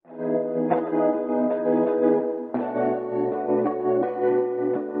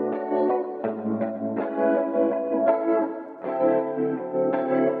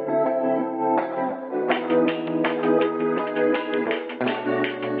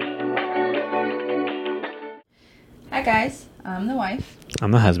Hi guys, I'm the wife, I'm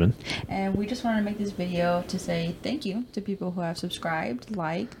the husband. and we just wanted to make this video to say thank you to people who have subscribed,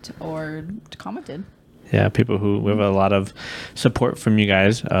 liked, or commented. Yeah, we have a lot of support from you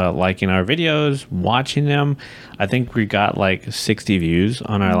guys, liking our videos, watching them. I think we got like 60 views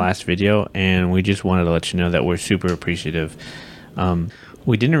on our last video, and we just wanted to let you know that we're super appreciative.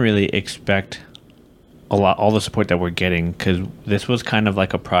 We didn't really expect all the support that we're getting, because this was kind of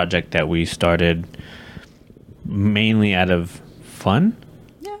like a project that we started mainly out of fun.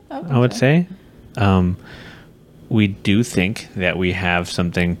 Yeah, I would say. We do think that we have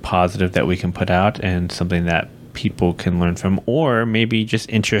something positive that we can put out and something that people can learn from, or maybe just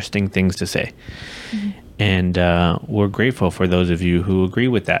interesting things to say. And we're grateful for those of you who agree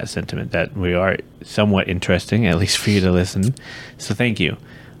with that sentiment, that we are somewhat interesting, at least for you to listen. So thank you.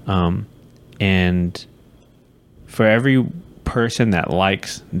 And for every person that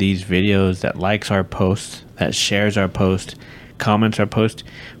likes these videos, that likes our posts, that shares our post, comments our post,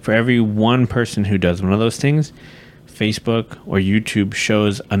 for every one person who does one of those things, Facebook or YouTube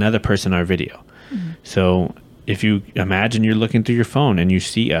shows another person our video. So if you imagine you're looking through your phone and you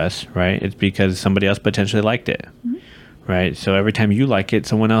see us, right, it's because somebody else potentially liked it, right? So every time you like it,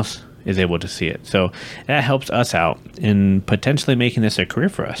 someone else is able to see it. So that helps us out in potentially making this a career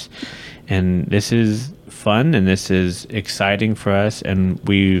for us. And this is fun and this is exciting for us, and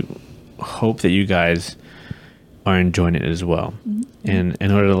we hope that you guys are enjoying it as well. And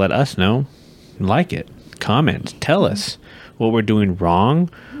in order to let us know, like it, comment, tell us what we're doing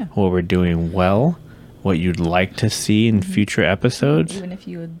wrong, what we're doing well, what you'd like to see in future episodes. Even if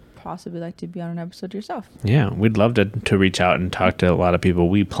you would possibly like to be on an episode yourself. Yeah, we'd love to reach out and talk to a lot of people.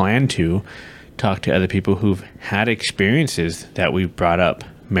 We plan to talk to other people who've had experiences that we've brought up.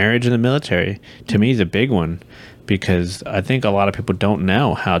 Marriage in the military, to me, is a big one, because I think a lot of people don't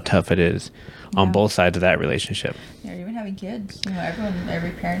know how tough it is on both sides of that relationship. Yeah, even having kids.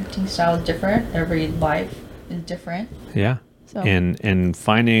 Every parenting style is different. Every life is different. Yeah. So. And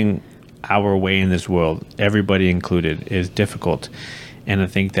finding our way in this world, everybody included, is difficult. And I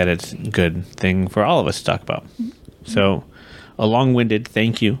think that it's a good thing for all of us to talk about. So, a long-winded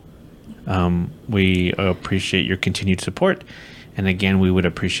thank you. We appreciate your continued support. And again, we would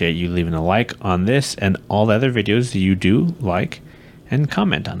appreciate you leaving a like on this and all the other videos that you do like, and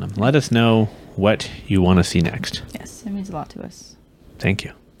comment on them. Let us know what you want to see next. Yes, it means a lot to us. Thank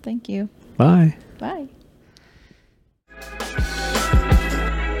you. Thank you. Bye. Bye.